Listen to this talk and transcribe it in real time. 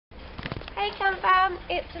Hey Cam Fam,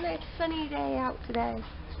 it's a nice sunny day out today.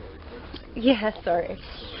 Yeah, sorry.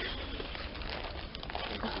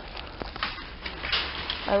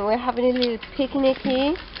 And we're having a little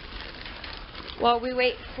picnicky while we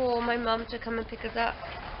wait for my mum to come and pick us up.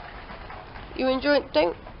 You enjoy?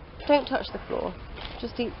 Don't touch the floor.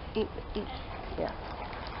 Just eat. Yeah.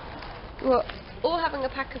 We're all having a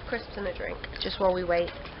pack of crisps and a drink just while we wait.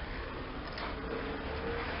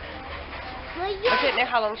 I don't know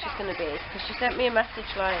how long she's going to be because she sent me a message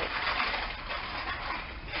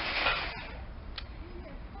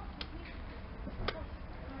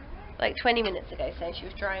like 20 minutes ago saying she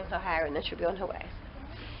was drying her hair and then she'll be on her way.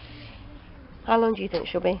 How long do you think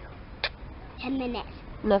she'll be? 10 minutes.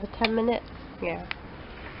 Another 10 minutes? Yeah.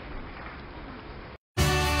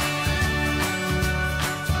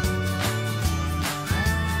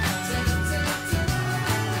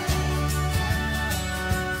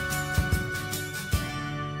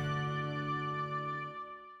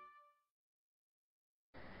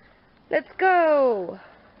 Let's go!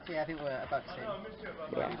 Yeah, I think we're about to see.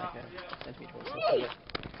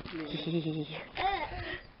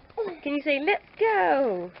 Can you say, let's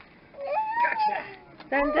go? Gotcha!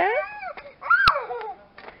 Xander?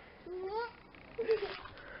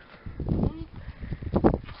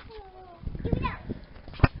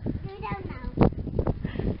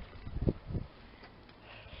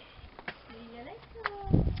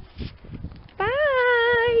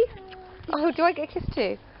 Bye! Oh, do I get a kiss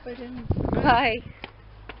too? Bye.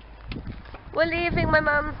 We're leaving my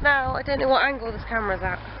mum's now. I don't know what angle this camera's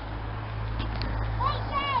at.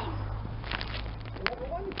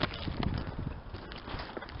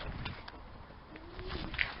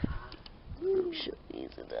 Should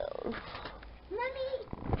ease it down.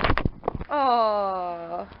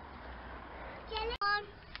 Oh,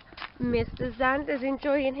 Mr. Xander's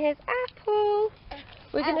enjoying his apple.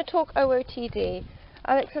 We're going to talk OOTD.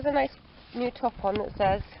 Alex has a nice new top on that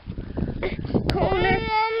says coolest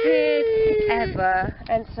kid ever,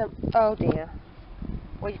 and some, oh dear,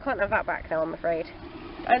 well you can't have that back now I'm afraid,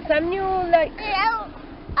 and some new like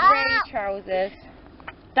grey trousers.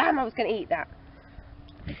 Damn, I was going to eat that.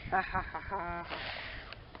 Ha ha ha ha.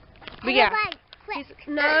 But yeah,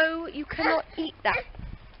 no, you cannot eat that.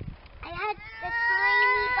 I had the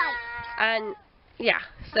tiny bite. And yeah,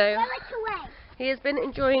 so he has been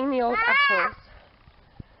enjoying the old apples.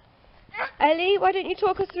 Ellie, why don't you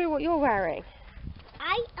talk us through what you're wearing?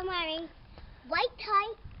 I am wearing white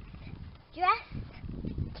tights, dress,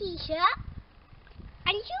 t-shirt,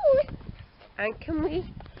 and shoes. And can we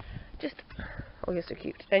just... Oh, you're so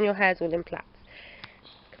cute. And your hair's all in plaits.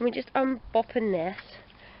 Can we just unboppen this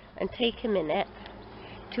and take a minute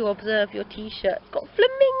to observe your t-shirt? It's got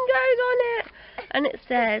flamingos on it. And it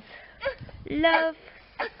says, love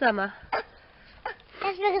summer.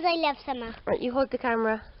 That's because I love summer. Right, you hold the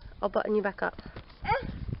camera. I'll button you back up.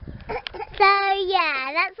 So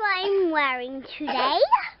yeah, that's what I'm wearing today.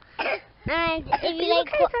 And if you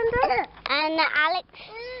like, and Alex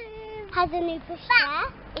has a new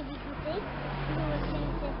pushchair, if you can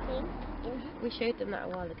see. We showed them that a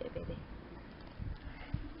while ago, baby.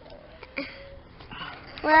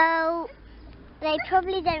 Well, they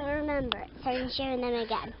probably don't remember it, so I'm showing them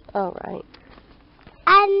again. Oh right.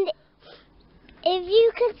 And if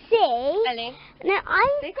you could see, Ellie, no,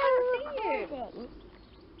 they can't see you.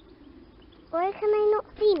 Why can they not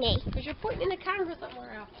see me? Because you're pointing the camera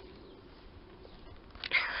somewhere else.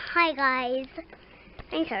 Hi guys,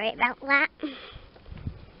 I'm sorry about that.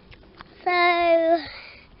 So,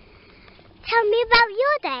 tell me about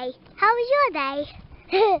your day. How was your day?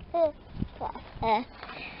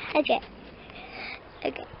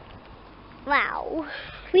 Okay. Wow.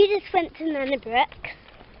 We just went to Nana Brooks.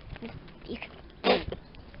 You can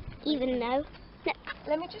even know. No.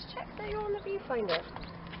 Let me just check that you're on the viewfinder.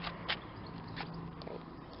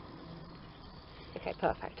 Okay,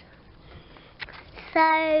 perfect. So,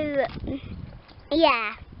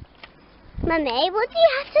 yeah. Mummy, what do you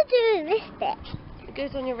have to do with this bit? It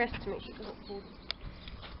goes on your wrist to make sure it doesn't fall.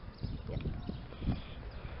 Yeah.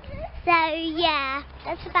 So, yeah,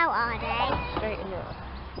 that's about our day. Straight in your eye.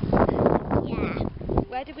 Yeah.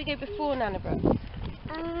 Where did we go before Nana Brooks?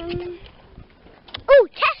 Oh,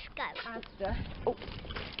 Tesco. Asda. Oh.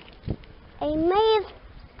 I may have...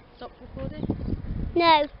 Stop recording?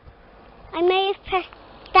 No. I may have pressed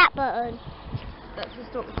that button. That's the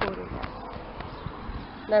stop recording.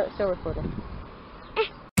 No, it's still recording.